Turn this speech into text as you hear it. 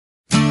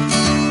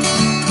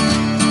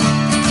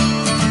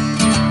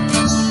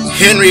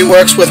Henry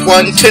works with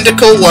one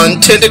tentacle,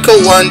 one tentacle,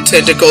 one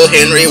tentacle.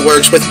 Henry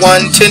works with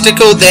one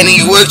tentacle, then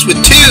he works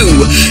with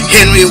two.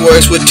 Henry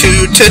works with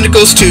two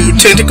tentacles, two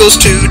tentacles,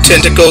 two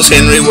tentacles.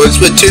 Henry works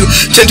with two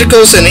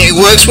tentacles, and he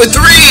works with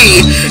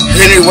three.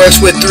 Henry works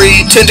with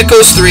three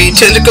tentacles, three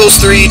tentacles,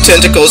 three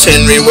tentacles.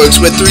 Henry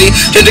works with three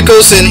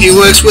tentacles, and he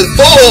works with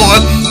four.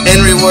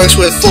 Henry works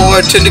with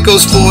four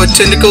tentacles, four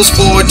tentacles,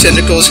 four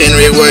tentacles.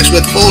 Henry works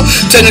with four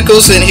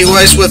tentacles, and he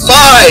works with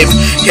five.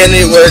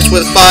 Henry works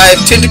with five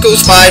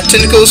tentacles, five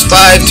tentacles,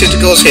 five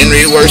tentacles.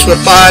 Henry works with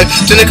five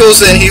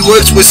tentacles, and he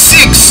works with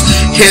six.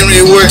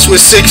 Henry works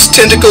with six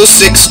tentacles,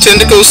 six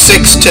tentacles,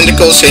 six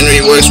tentacles.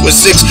 Henry works with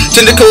six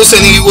tentacles,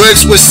 and he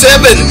works with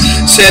seven.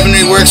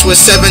 Henry works with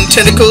seven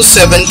tentacles,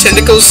 seven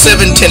tentacles,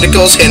 seven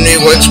tentacles. Henry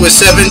works with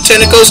seven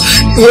tentacles.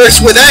 He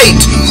works with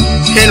eight.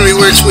 Henry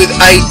works with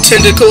eight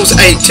tentacles,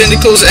 eight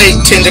tentacles,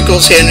 eight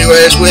tentacles. Henry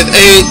works with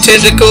eight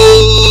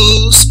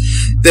tentacles.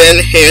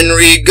 Then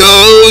Henry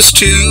goes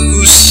to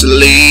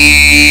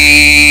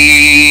sleep.